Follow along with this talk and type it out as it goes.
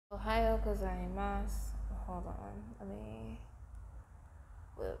Ohio gozaimasu. Hold on. Let me.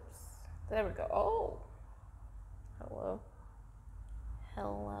 Whoops. There we go. Oh. Hello.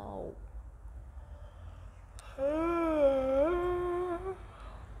 Hello.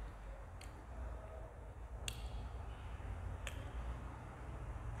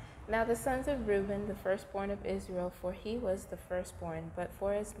 Now the sons of Reuben, the firstborn of Israel, for he was the firstborn, but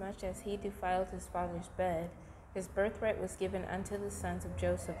forasmuch as he defiled his father's bed, his birthright was given unto the sons of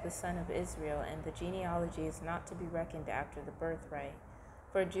Joseph, the son of Israel, and the genealogy is not to be reckoned after the birthright.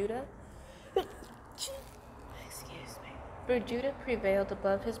 For Judah, for Judah prevailed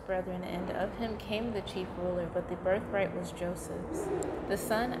above his brethren, and of him came the chief ruler, but the birthright was Joseph's. The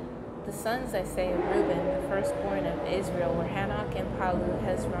sons, I say, of Reuben, the firstborn of Israel, were Hanok and Palu,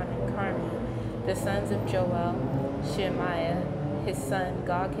 Hezron and Carmi. The sons of Joel, Shemaiah his son,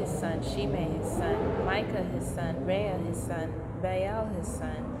 Gog his son, Shimei his son, Micah his son, Rhea his son, Baal his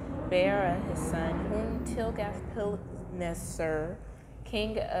son, Beerah his son, whom Tilgath-Pilneser,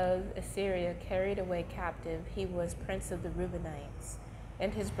 king of Assyria, carried away captive. He was prince of the Reubenites.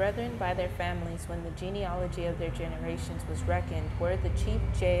 And his brethren by their families, when the genealogy of their generations was reckoned, were the chief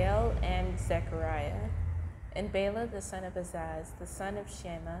Jael and Zechariah. And Bela the son of Azaz, the son of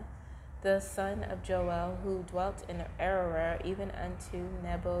Shema, the son of Joel, who dwelt in Ararar, even unto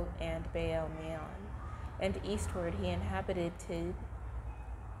Nebo and Baal-meon. And eastward he inhabited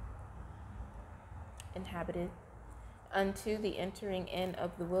unto the entering in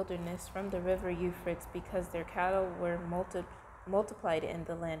of the wilderness from the river Euphrates, because their cattle were multiplied in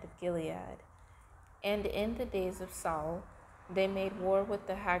the land of Gilead. And in the days of Saul they made war with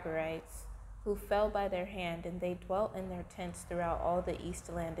the Hagarites, who fell by their hand, and they dwelt in their tents throughout all the east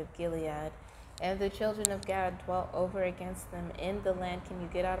land of Gilead. And the children of Gad dwelt over against them in the land. Can you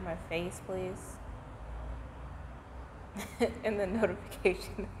get out of my face, please? And the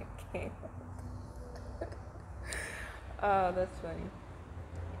notification that came. Oh, that's funny.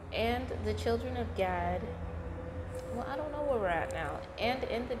 And the children of Gad, well, I don't know where we're at now. And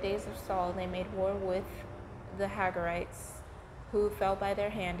in the days of Saul they made war with the Hagarites, who fell by their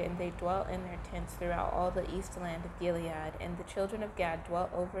hand, and they dwelt in their tents throughout all the east land of Gilead. And the children of Gad dwelt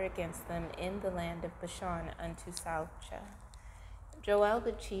over against them in the land of Bashan unto Salcha. Joel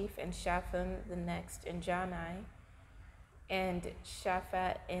the chief, and Shapham the next, and Janai, and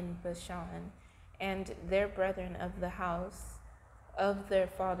Shaphat in Bashan. And their brethren of the house of their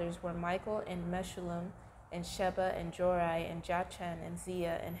fathers were Michael, and Meshullam, and Sheba, and Jorai, and Jachan, and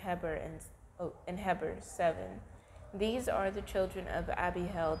Zia, and Heber, 7. These are the children of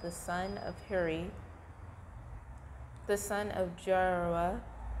Abihail, the son of Huri, the son of Jarrah,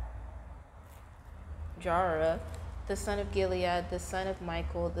 the son of Gilead, the son of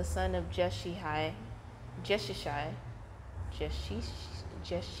Michael, the son of Jeshishai,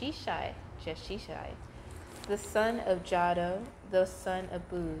 the son of Jado, the son of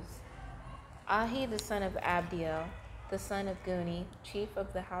Buz, Ahi, the son of Abdiel, the son of Guni, chief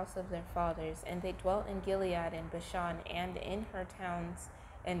of the house of their fathers. And they dwelt in Gilead and Bashan, and in her towns,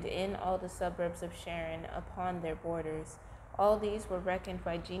 and in all the suburbs of Sharon, upon their borders. All these were reckoned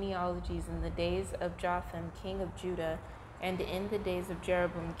by genealogies in the days of Jotham, king of Judah, and in the days of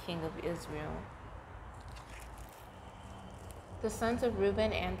Jeroboam, king of Israel. The sons of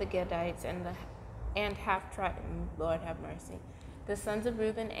Reuben and the Gadites and half tribe, Lord have mercy. The sons of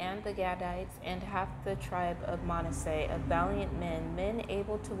Reuben and the Gadites and half the tribe of Manasseh, of valiant men, men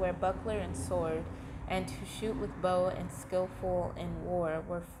able to wear buckler and sword, and to shoot with bow, and skillful in war,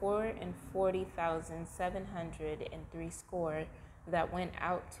 were 44,760 that went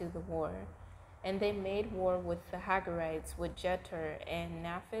out to the war. And they made war with the Hagarites, with Jetur and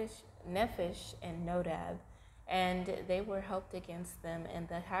Nephish and Nodab, and they were helped against them, and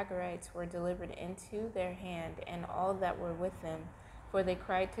the Hagarites were delivered into their hand, and all that were with them. For they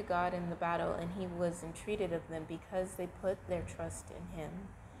cried to God in the battle, and he was entreated of them, because they put their trust in him.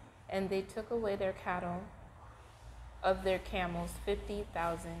 And they took away their cattle, of their camels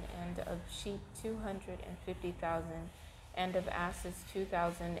 50,000, and of sheep 250,000, and of asses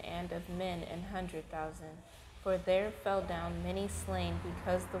 2,000, and of men 100,000. For there fell down many slain,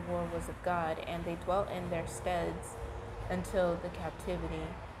 because the war was of God, and they dwelt in their steads until the captivity.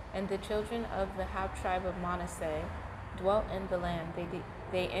 And the children of the half tribe of Manasseh dwelt in the land.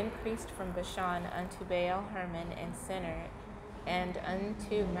 They increased from Bashan unto Baal Hermon and Sinner, and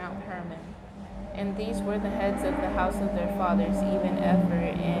unto Mount Hermon. And these were the heads of the house of their fathers, even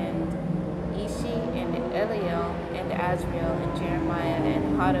Epher, and Ishi, and Eliel, and Azriel, and Jeremiah,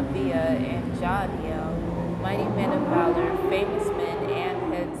 and Hodaviah, and Jadiel, mighty men of valor, famous men,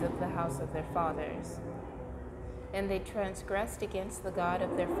 and heads of the house of their fathers. And they transgressed against the God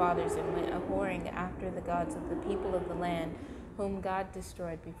of their fathers and went a-whoring after the gods of the people of the land, whom God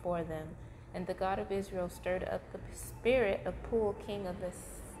destroyed before them. And the God of Israel stirred up the spirit of Pul, king of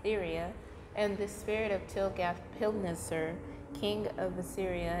Assyria, and the spirit of Tilgath-Pilneser, king of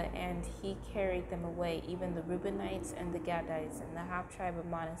Assyria, and he carried them away, even the Reubenites and the Gadites, and the half-tribe of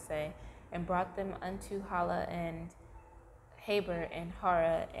Manasseh, and brought them unto Hala and Habor and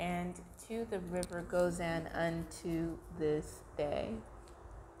Hara, and to the river Gozan unto this day.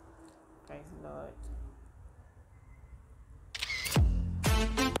 Praise the Lord.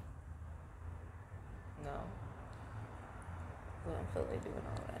 No. I don't feel like doing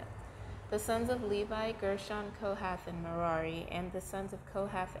all that. The sons of Levi, Gershon, Kohath, and Merari, and the sons of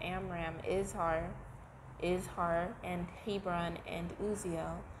Kohath, Amram, Izhar, and Hebron, and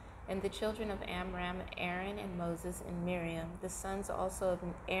Uzziel. And the children of Amram, Aaron, and Moses, and Miriam. The sons also of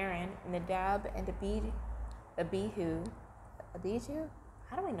Aaron, Nadab, and Abihu.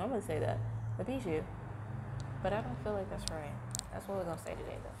 How do we normally say that? Abihu. But I don't feel like that's right. That's what we're going to say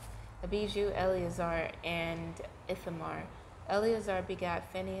today, though. Abihu, Eleazar, and Ithamar. Eleazar begat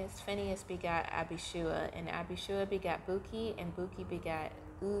Phinehas, Phinehas begat Abishua, and Abishua begat Buki, and Buki begat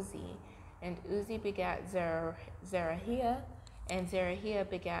Uzi, and Uzi begat Zerahiah, and Zerahiah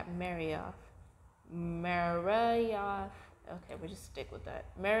begat Marioth. Okay, we'll just stick with that.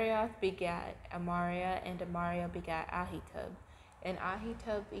 Marioth begat Amariah, and Amariah begat Ahitub, and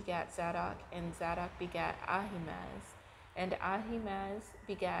Ahitub begat Zadok, and Zadok begat Ahimaaz, and Ahimaaz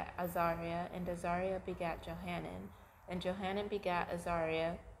begat Azariah, and Azariah begat Johanan, and Johanan begat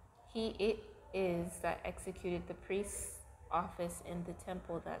Azariah. It is that executed the priest's office in the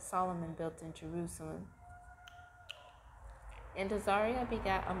temple that Solomon built in Jerusalem. And Azariah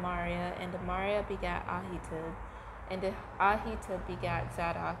begat Amariah, and Amariah begat Ahitub, and Ahitub begat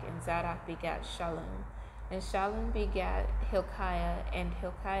Zadok, and Zadok begat Shallum, and Shallum begat Hilkiah, and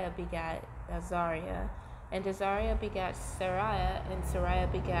Hilkiah begat Azariah, and Azariah begat Sariah, and Sariah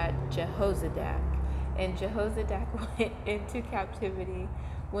begat Jehozadak. And Jehozadak went into captivity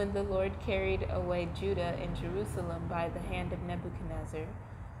when the Lord carried away Judah and Jerusalem by the hand of Nebuchadnezzar.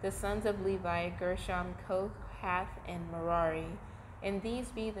 The sons of Levi, Gershom, Kohath, and Merari. And these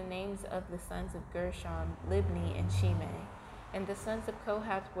be the names of the sons of Gershom, Libni, and Shimei. And the sons of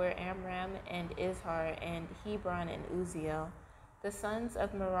Kohath were Amram, and Izhar, and Hebron, and Uzziel. The sons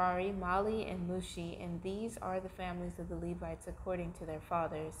of Merari, Mali, and Mushi. And these are the families of the Levites according to their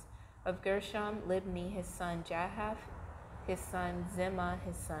fathers. Of Gershom, Libni his son, Jahath his son, Zimmah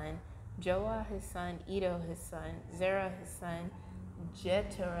his son, Joah his son, Edo his son, Zerah his son,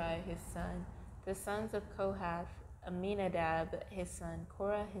 Jeterai his son. The sons of Kohath, Aminadab his son,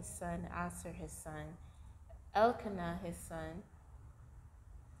 Korah his son, Aser his son, Elkanah his son,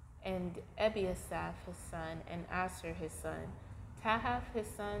 and Ebiasaph his son, and Aser his son, Tahath his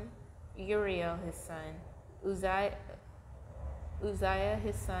son, Uriel his son, Uzziah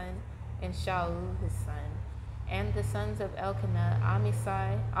his son, and Shaul his son. And the sons of Elkanah,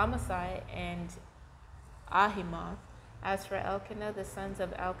 Amasai, and Ahimoth. As for Elkanah, the sons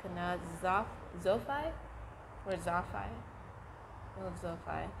of Elkanah, Zophai,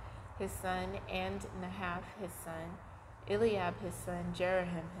 his son, and Nahath his son, Eliab his son,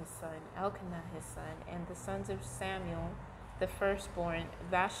 Jerahim his son, Elkanah his son, and the sons of Samuel, the firstborn,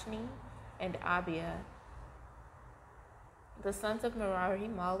 Vashni, and Abiah. The sons of Merari,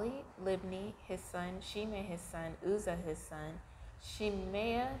 Mali, Libni his son, Shimei his son, Uzzah his son,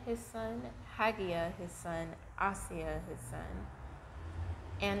 Shemaiah his son, Haggiah his son, Asiah his son.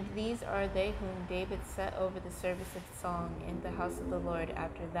 And these are they whom David set over the service of song in the house of the Lord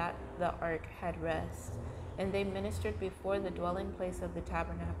after that the ark had rest. And they ministered before the dwelling place of the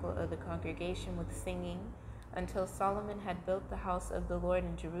tabernacle of the congregation with singing, until Solomon had built the house of the Lord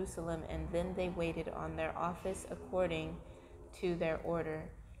in Jerusalem, and then they waited on their office according to their order.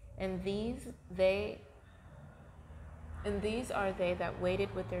 And these are they that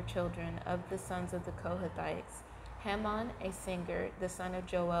waited with their children of the sons of the Kohathites: Heman, a singer, the son of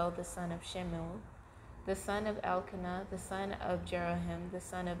Joel, the son of Shemuel, the son of Elkanah, the son of Jeroham, the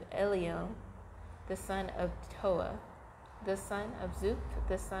son of Eliel, the son of Toah, the son of Zuth,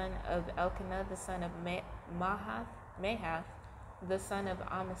 the son of Elkanah, the son of Mahath, the son of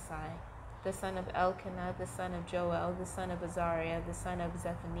Amasai, the son of Elkanah, the son of Joel, the son of Azariah, the son of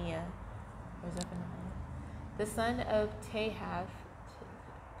Zephaniah, the son of Tahath.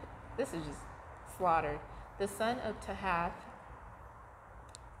 This is just slaughtered. The son of Tahath.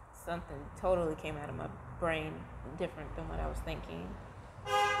 Something totally came out of my brain different than what I was thinking.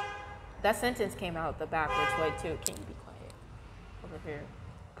 That sentence came out the backwards way too. Can you be quiet? Over here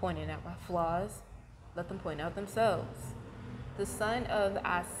pointing out my flaws. Let them point out themselves. The son of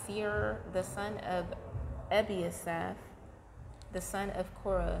Asir, the son of Ebiasaph, the son of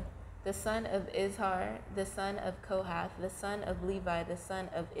Korah, the son of Izhar, the son of Kohath, the son of Levi, the son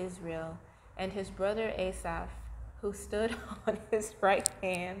of Israel, and his brother Asaph, who stood on his right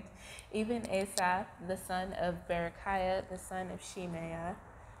hand, even Asaph, the son of Berechiah, the son of Shemaiah,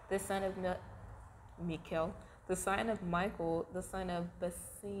 the son of Michael, the son of Michael, the son of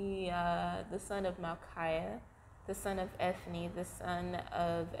Basiah, the son of Malchiah, the son of Ethni, the son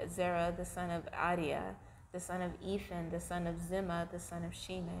of Zerah, the son of Adiah, the son of Ethan, the son of Zimmah, the son of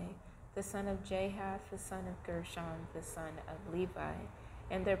Shimei, the son of Jahath, the son of Gershon, the son of Levi.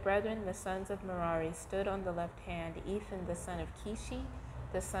 And their brethren, the sons of Merari, stood on the left hand, Ethan, the son of Kishi,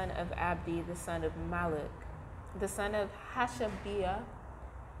 the son of Abdi, the son of Maluk, the son of Hashabiah,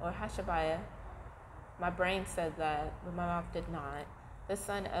 my brain said that, but my mouth did not. The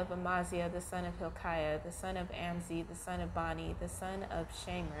son of Amaziah, the son of Hilkiah, the son of Amzi, the son of Bani, the son of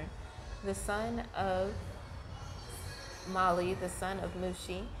Shamer, the son of Mali, the son of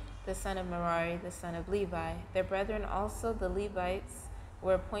Mushi, the son of Merari, the son of Levi. Their brethren also, the Levites,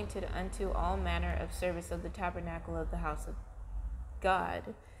 were appointed unto all manner of service of the tabernacle of the house of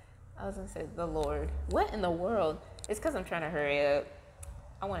God. I was going to say the Lord. What in the world? It's because I'm trying to hurry up.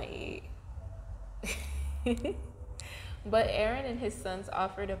 I want to eat. But Aaron and his sons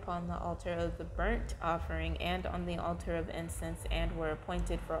offered upon the altar of the burnt offering and on the altar of incense, and were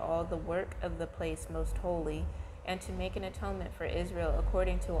appointed for all the work of the place most holy, and to make an atonement for Israel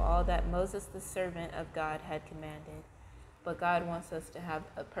according to all that Moses the servant of God had commanded. But God wants us to have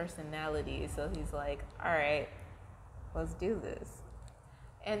a personality, so he's like, all right, let's do this.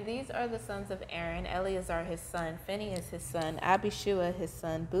 And these are the sons of Aaron: Eleazar his son, Phinehas his son, Abishua his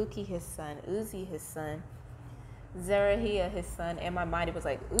son, Buki his son, Uzi his son, Zerahiah his son. And my mind, it was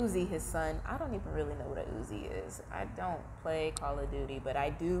like Uzi his son. I don't even really know what a Uzi is. I don't play Call of Duty, but I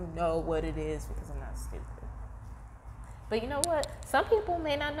do know what it is because I'm not stupid. But you know what? Some people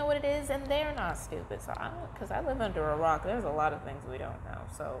may not know what it is, and they're not stupid. So because I live under a rock, there's a lot of things we don't know.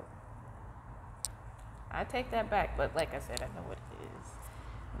 So I take that back. But like I said, I know what it is.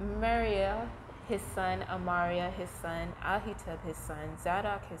 Meriah his son, Amariah his son, Ahitub his son,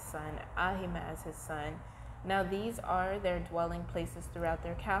 Zadok his son, Ahimaaz his son. Now these are their dwelling places throughout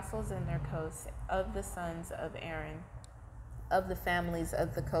their castles and their coasts of the sons of Aaron, of the families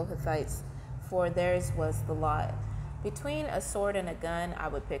of the Kohathites, for theirs was the lot. Between a sword and a gun, I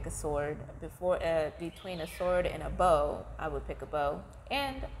would pick a sword. Between a sword and a bow, I would pick a bow.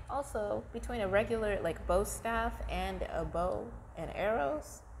 And also between a regular bow staff and a bow and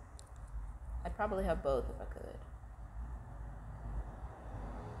arrows, I'd probably have both if I could.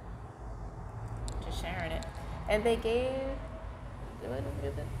 Just sharing it. And they gave.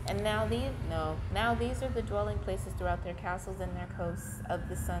 And now these are the dwelling places throughout their castles and their coasts of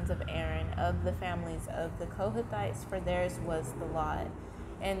the sons of Aaron, of the families of the Kohathites, for theirs was the lot.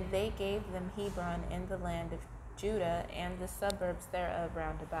 And they gave them Hebron in the land of Judah, and the suburbs thereof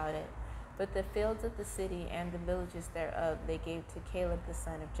round about it. But the fields of the city and the villages thereof they gave to Caleb the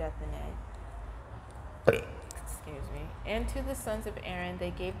son of Jephunneh. And to the sons of Aaron they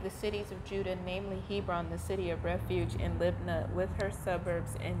gave the cities of Judah, namely Hebron, the city of refuge, and Libnah with her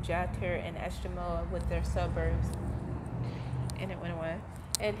suburbs, and Jattir and Eshtemoa with their suburbs. And it went away.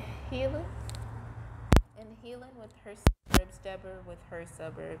 And Helon with her suburbs, Debir with her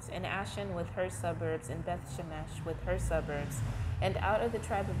suburbs, and Ashan with her suburbs, and Beth-Shemesh with her suburbs. And out of the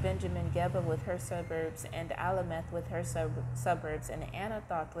tribe of Benjamin, Geba with her suburbs, and Alameth with her suburbs, and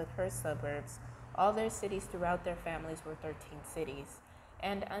Anathoth with her suburbs. All their cities throughout their families were 13 cities.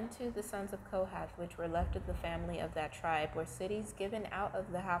 And unto the sons of Kohath, which were left of the family of that tribe, were cities given out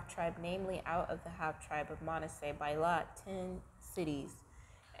of the half-tribe, namely out of the half-tribe of Manasseh, by lot 10 cities.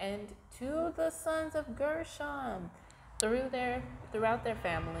 And to the sons of Gershon, throughout their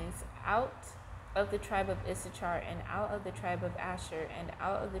families, out of the tribe of Issachar, and out of the tribe of Asher, and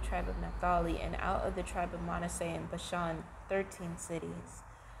out of the tribe of Naphtali, and out of the tribe of Manasseh and Bashan, 13 cities.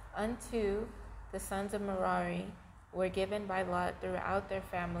 Unto the sons of Merari were given by lot throughout their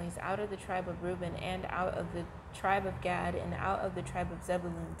families, out of the tribe of Reuben, and out of the tribe of Gad, and out of the tribe of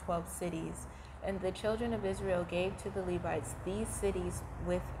Zebulun, 12 cities. And the children of Israel gave to the Levites these cities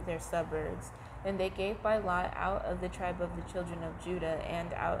with their suburbs. And they gave by lot out of the tribe of the children of Judah,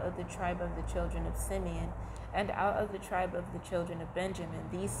 and out of the tribe of the children of Simeon, and out of the tribe of the children of Benjamin,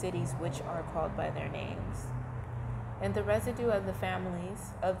 these cities which are called by their names. And the residue of the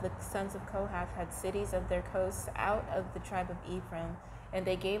families of the sons of Kohath had cities of their coasts out of the tribe of Ephraim, and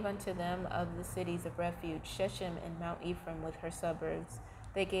they gave unto them of the cities of refuge, Shechem and Mount Ephraim with her suburbs,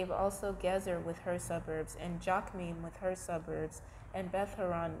 They gave also Gezer with her suburbs, and Jokmeam with her suburbs, and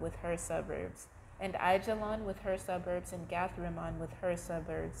Beth-horon with her suburbs, and Aijalon with her suburbs, and Gath-rimmon with her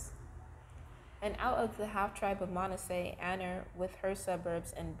suburbs. And out of the half-tribe of Manasseh, Aner with her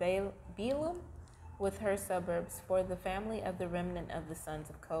suburbs, and Balaam with her suburbs, for the family of the remnant of the sons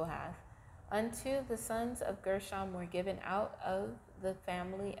of Kohath. Unto the sons of Gershom were given out of the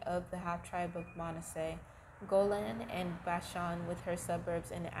family of the half-tribe of Manasseh, Golan and Bashan with her suburbs,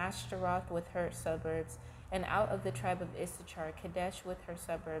 and Ashtaroth with her suburbs, and out of the tribe of Issachar, Kadesh with her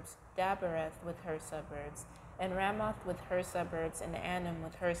suburbs, Dabereth with her suburbs, and Ramoth with her suburbs, and Anam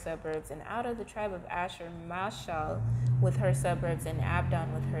with her suburbs, and out of the tribe of Asher, Mashal with her suburbs, and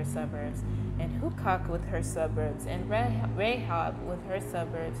Abdon with her suburbs, and Hukok with her suburbs, and Rehob with her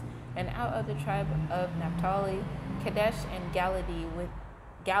suburbs, and out of the tribe of Naphtali, Kadesh and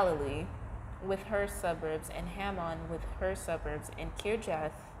Galilee with her suburbs, and Hammon with her suburbs, and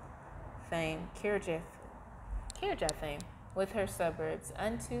Kirjathaim with her suburbs.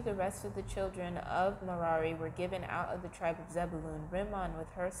 Unto the rest of the children of Merari were given out of the tribe of Zebulun, Rimmon with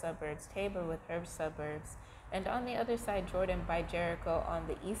her suburbs, Tabor with her suburbs, and on the other side Jordan by Jericho, on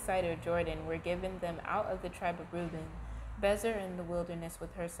the east side of Jordan, were given them out of the tribe of Reuben, Bezer in the wilderness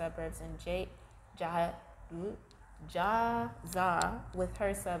with her suburbs, and Jahzah with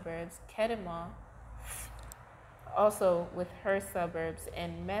her suburbs, Kedemoth also with her suburbs,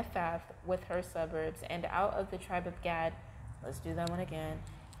 and Mephath with her suburbs, and out of the tribe of Gad, let's do that one again,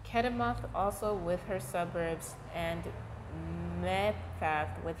 Kedemoth also with her suburbs, and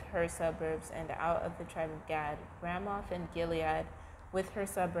Mephath with her suburbs, and out of the tribe of Gad, Ramoth and Gilead with her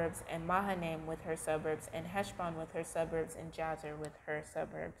suburbs, and Mahanaim with her suburbs, and Heshbon with her suburbs, and Jazer with her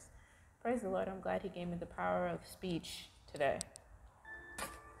suburbs. Praise the Lord. I'm glad he gave me the power of speech today.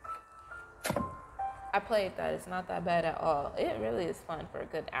 I played that. It's not that bad at all. It really is fun for a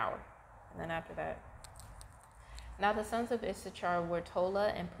good hour. And then after that. Now the sons of Issachar were Tola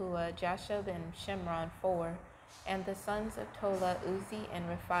and Puah, Jashub and Shimron, 4. And the sons of Tola, Uzi and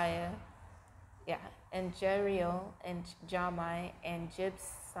Rephiah, and Jeriel and Jamai and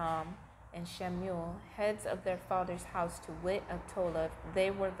Jibsam and Shemuel, heads of their father's house, to wit of Tola.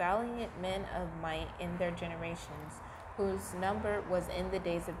 They were valiant men of might in their generations, whose number was in the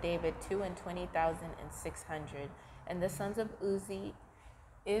days of David 22,600. And the sons of Uzi,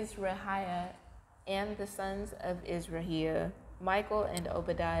 Izrahiah, and the sons of Izrahiah, Michael and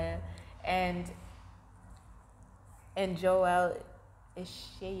Obadiah, and Joel,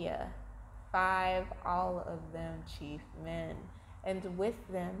 Ishiah, 5, all of them chief men. And with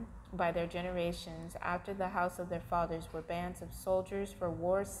them, by their generations, after the house of their fathers, were bands of soldiers for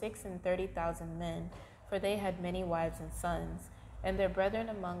war, 36,000 men, for they had many wives and sons. And their brethren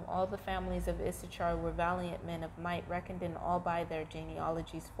among all the families of Issachar were valiant men of might, reckoned in all by their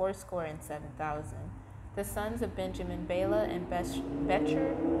genealogies, 7,000. The sons of Benjamin, Bela and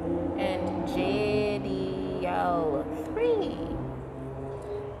Becher, and Jediel, 3.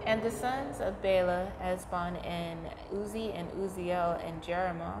 And the sons of Bela, Hezbon, and Uzi, and Uziel, and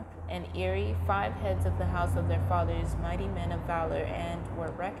Jeremoth, and Eri, 5 heads of the house of their fathers, mighty men of valor, and were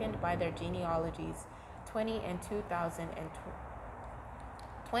reckoned by their genealogies, 20 and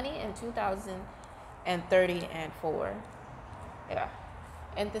 2,030 Yeah.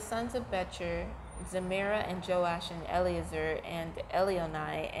 And the sons of Becher, Zemira, and Joash, and Eleazar, and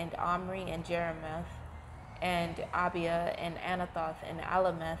Elionai, and Omri, and Jeremoth, and Abiah, and Anathoth, and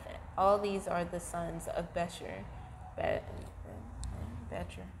Alameth. All these are the sons of Becher.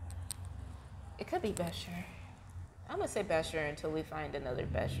 Becher. It could be Becher. I'm going to say Becher until we find another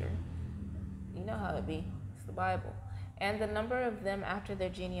Becher. You know how it be. It's the Bible. And the number of them after their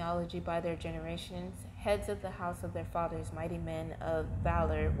genealogy by their generations, heads of the house of their fathers, mighty men of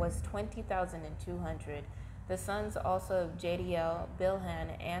valor, was 20,200. The sons also of Jadiel,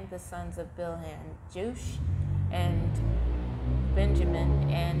 Bilhan, and the sons of Bilhan, Jush, and Benjamin,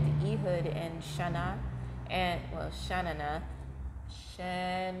 and Ehud, and Shananah, and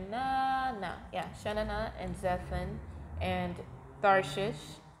Zephan, and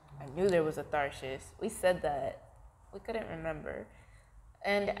Tharshish. I knew there was a Tharshish. We said that. We couldn't remember.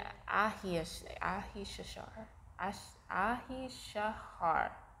 And Ahishahar.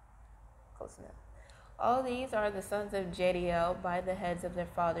 Close enough. All these are the sons of Jediel by the heads of their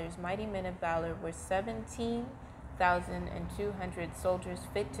fathers. Mighty men of valor were 17,200 soldiers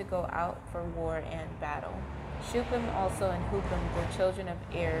fit to go out for war and battle. Shupim also and Hupim were children of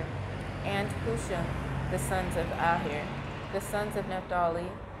Er, and Husham, the sons of Ahir. The sons of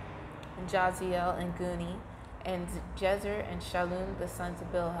Naphtali, Jaziel and Guni, and Jezer and Shalom, the sons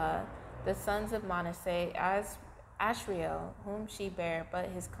of Bilhah. The sons of Manasseh, Ashriel, whom she bare, but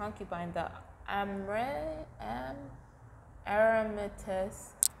his concubine, the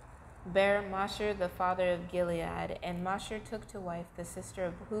Aramithess, bare Mashir the father of Gilead. And Mashir took to wife the sister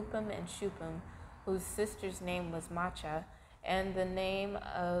of Hupim and Shupim, whose sister's name was Macha, and the name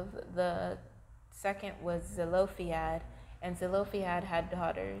of the second was Zelophehad, and Zelophehad had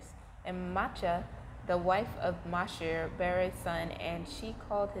daughters. And Macha, the wife of Mashir, bare a son, and she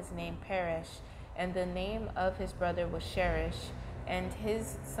called his name Peresh, and the name of his brother was Sherish, and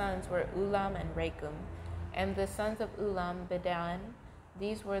his sons were Ulam and Rakum. And the sons of Ulam, Bedan.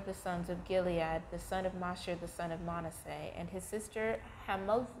 These were the sons of Gilead, the son of Mashir, the son of Manasseh. And his sister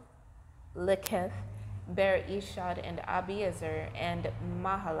Hamoliketh bare Ishad and Abiezer and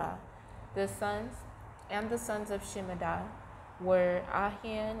Mahala. The sons of Shemidah were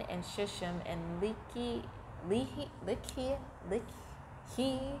Ahian and Shishim and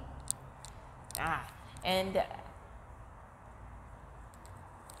and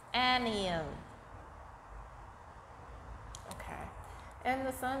Aniam. Okay. And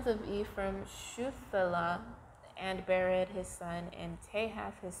the sons of Ephraim, Shuthalah, and Bered his son, and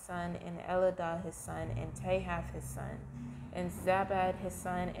Tahath his son, and Eladah his son, and Tahath his son, and Zabad his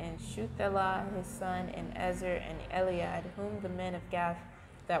son, and Shuthalah his son, and Ezer and Eliad, whom the men of Gath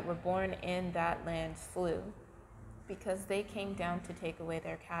that were born in that land slew, because they came down to take away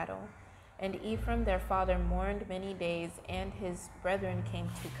their cattle. And Ephraim their father mourned many days, and his brethren came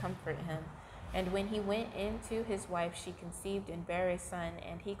to comfort him. And when he went in to his wife, she conceived and bare a son,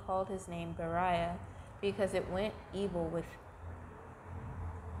 and he called his name Beriah, because it went evil with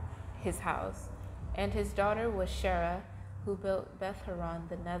his house. And his daughter was Sherah, who built Beth-horon,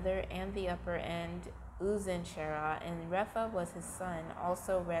 the nether and the upper, and Uzzen-sherah, and Repha was his son,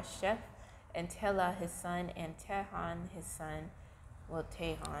 also Resheph, and Telah his son, and Tahan his son,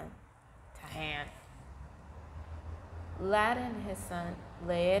 Tahan, Ladan his son,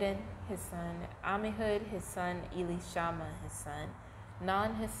 Laedan his son, Amihud his son, Elishama his son,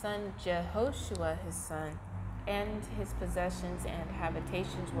 Non his son, Jehoshua his son, and his possessions and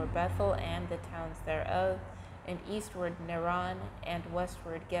habitations were Bethel and the towns thereof, and eastward Neran, and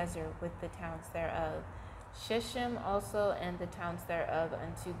westward Gezer with the towns thereof. Shishim also and the towns thereof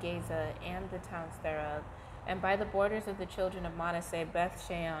unto Gaza and the towns thereof. And by the borders of the children of Manasseh, Beth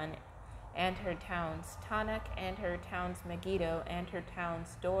Shean and her towns, Tanakh and her towns, Megiddo and her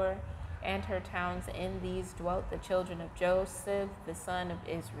towns, Dor and her towns. In these dwelt the children of Joseph, the son of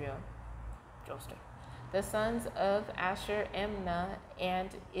Israel. The sons of Asher, Imnah, and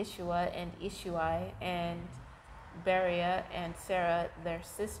Ishua, and Ishui, and Beriah, and Sarah, their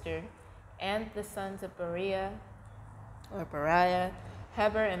sister, and the sons of Beriah,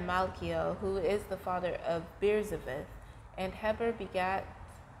 Heber, and Malchiel, who is the father of Birzavith. And Heber begat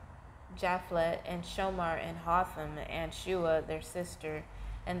Japhlet, and Shomar, and Hotham, and Shua, their sister.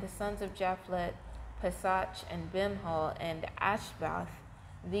 And the sons of Japhlet, Pesach, and Bimhal, and Ashbath.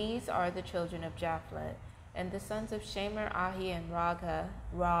 These are the children of Japhlet. And the sons of Shamer, Ahi, and Raga,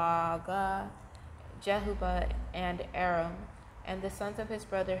 Jehubah, and Aram. And the sons of his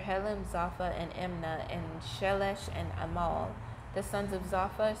brother Helim, Zapha, and Imnah, and Shelesh, and Amal. The sons of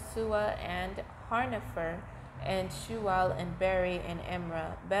Zapha, Sua, and Harnepher, and Shual, and Beri, and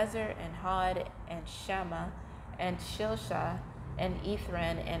Imrah, Bezer, and Hod, and Shammah, and Shilshah, and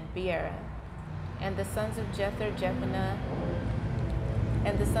Ithran, and Beera. And the sons of Jether, Jephaneh,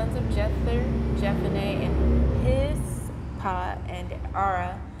 and the sons of Jether, Jephaneh, and Hispah, and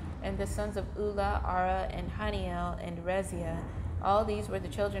Ara, and the sons of Ulah, Ara, and Haniel, and Reziah. All these were the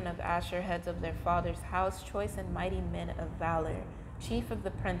children of Asher, heads of their father's house, choice and mighty men of valor, chief of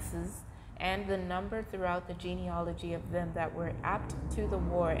the princes. And the number throughout the genealogy of them that were apt to the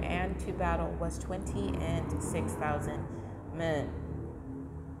war and to battle was 26,000 men.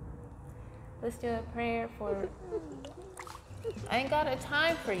 Let's do a prayer for... I ain't got a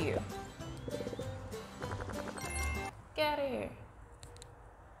time for you. Get out of here.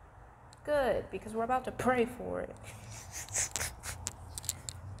 Good, because we're about to pray for it.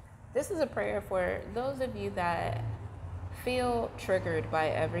 This is a prayer for those of you that feel triggered by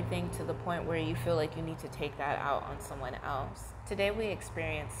everything to the point where you feel like you need to take that out on someone else. Today we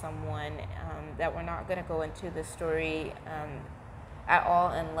experienced someone that we're not going to go into the story at all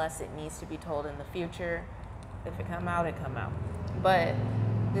unless it needs to be told in the future. If it come out, it come out. But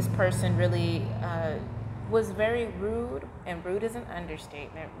this person really was very rude, and rude is an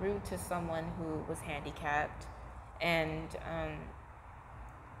understatement, rude to someone who was handicapped and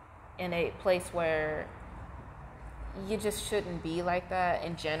in a place where you just shouldn't be like that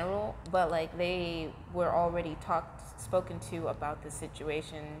in general, but like they were already spoken to about the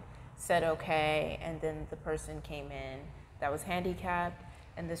situation said okay, and then the person came in that was handicapped,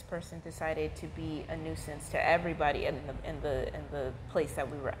 and this person decided to be a nuisance to everybody in the place that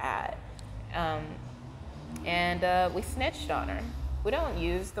we were at. And we snitched on her. We don't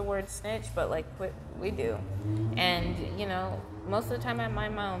use the word snitch, but like we do. And most of the time I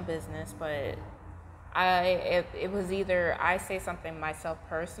mind my own business, but it was either I say something myself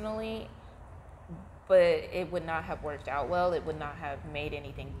personally, but it would not have worked out well. It would not have made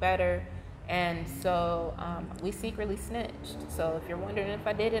anything better. And so we secretly snitched. So if you're wondering if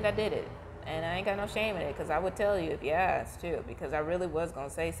I did it, I did it. And I ain't got no shame in it, because I would tell you if you asked too, because I really was going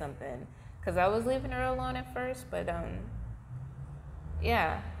to say something. Because I was leaving her alone at first, but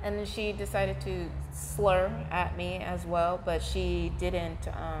yeah. And then she decided to slur at me as well, but she didn't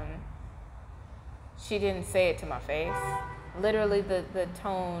say it to my face. Literally the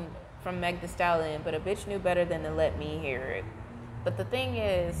tone from Meg Thee Stallion, but a bitch knew better than to let me hear it. But the thing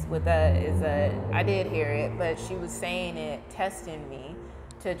is with that is that I did hear it, but she was saying it, testing me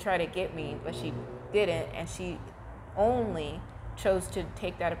to try to get me, but she didn't, and she only chose to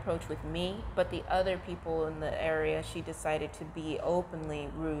take that approach with me, but the other people in the area, she decided to be openly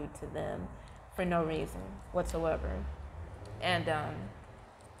rude to them for no reason whatsoever. And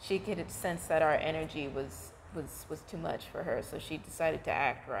she could sense that our energy was too much for her, so she decided to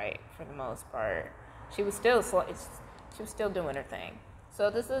act right for the most part. She was still doing her thing. So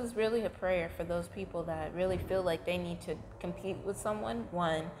this is really a prayer for those people that really feel like they need to compete with someone,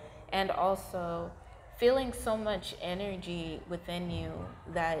 one, and also feeling so much energy within you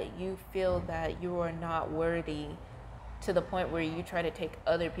that you feel that you are not worthy, to the point where you try to take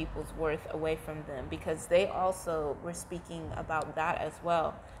other people's worth away from them, because they also were speaking about that as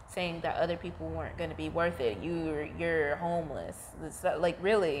well, saying that other people weren't going to be worth it. You're homeless. Like,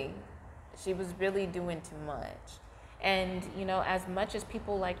 really, she was really doing too much. And as much as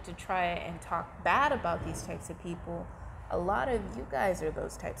people like to try and talk bad about these types of people, a lot of you guys are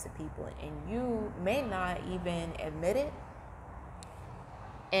those types of people, and you may not even admit it.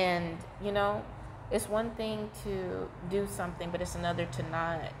 And it's one thing to do something, but it's another to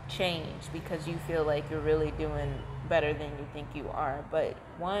not change because you feel like you're really doing better than you think you are. But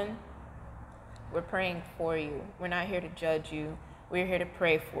one, we're praying for you. We're not here to judge you. We're here to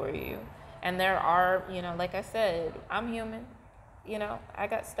pray for you. And there are, like I said, I'm human. I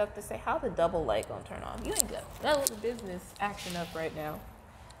got stuff to say. How the double light gonna turn on? You ain't got no business acting up right now.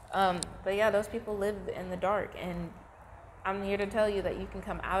 But yeah, those people live in the dark, and I'm here to tell you that you can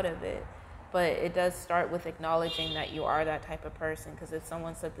come out of it. But it does start with acknowledging that you are that type of person, because if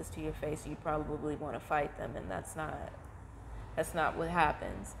someone said this to your face, you probably want to fight them, and that's not what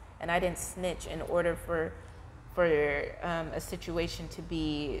happens. And I didn't snitch in order for a situation to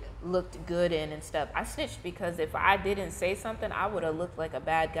be looked good in and stuff. I snitched because if I didn't say something, I would have looked like a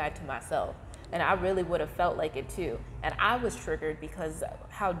bad guy to myself, and I really would have felt like it too. And I was triggered because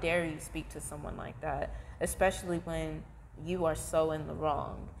how dare you speak to someone like that, especially when you are so in the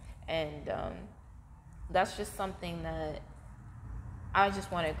wrong. And that's just something that I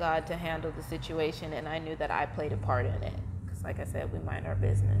just wanted God to handle the situation, and I knew that I played a part in it, because like I said, we mind our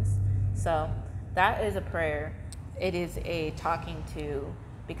business. So that is a prayer. It is a talking to,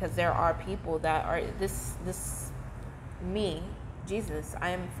 because there are people that are this me, Jesus,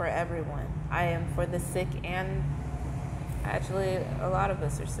 I am for everyone. I am for the sick, and actually a lot of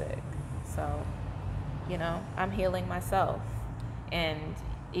us are sick. So I'm healing myself, and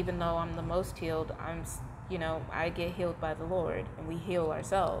even though I'm the most healed, I get healed by the Lord, and we heal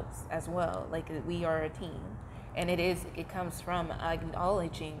ourselves as well. Like, we are a team, and it comes from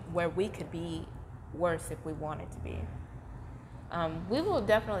acknowledging where we could be worse if we wanted to be. We will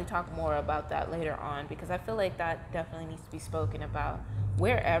definitely talk more about that later on, because I feel like that definitely needs to be spoken about.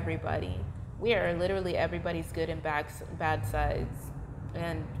 We're everybody. We are literally everybody's good and bad sides,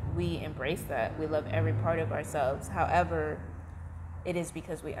 and we embrace that. We love every part of ourselves. However, it is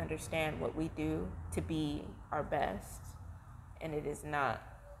because we understand what we do to be our best, and it is not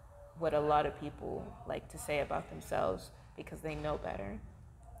what a lot of people like to say about themselves because they know better.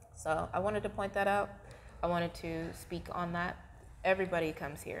 So I wanted to point that out. I wanted to speak on that. Everybody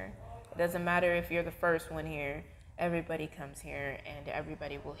comes here. It doesn't matter if you're the first one here. Everybody comes here, and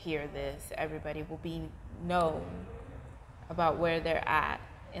everybody will hear this. Everybody will be known about where they're at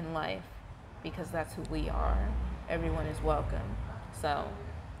in life, because that's who we are. Everyone is welcome. So,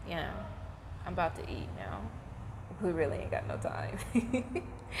 I'm about to eat now. We really ain't got no time.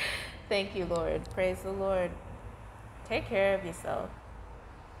 Thank you, Lord. Praise the Lord. Take care of yourself.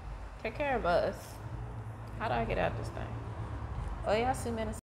 Take care of us. How do I get out this thing? Oh, yeah, 2 minutes.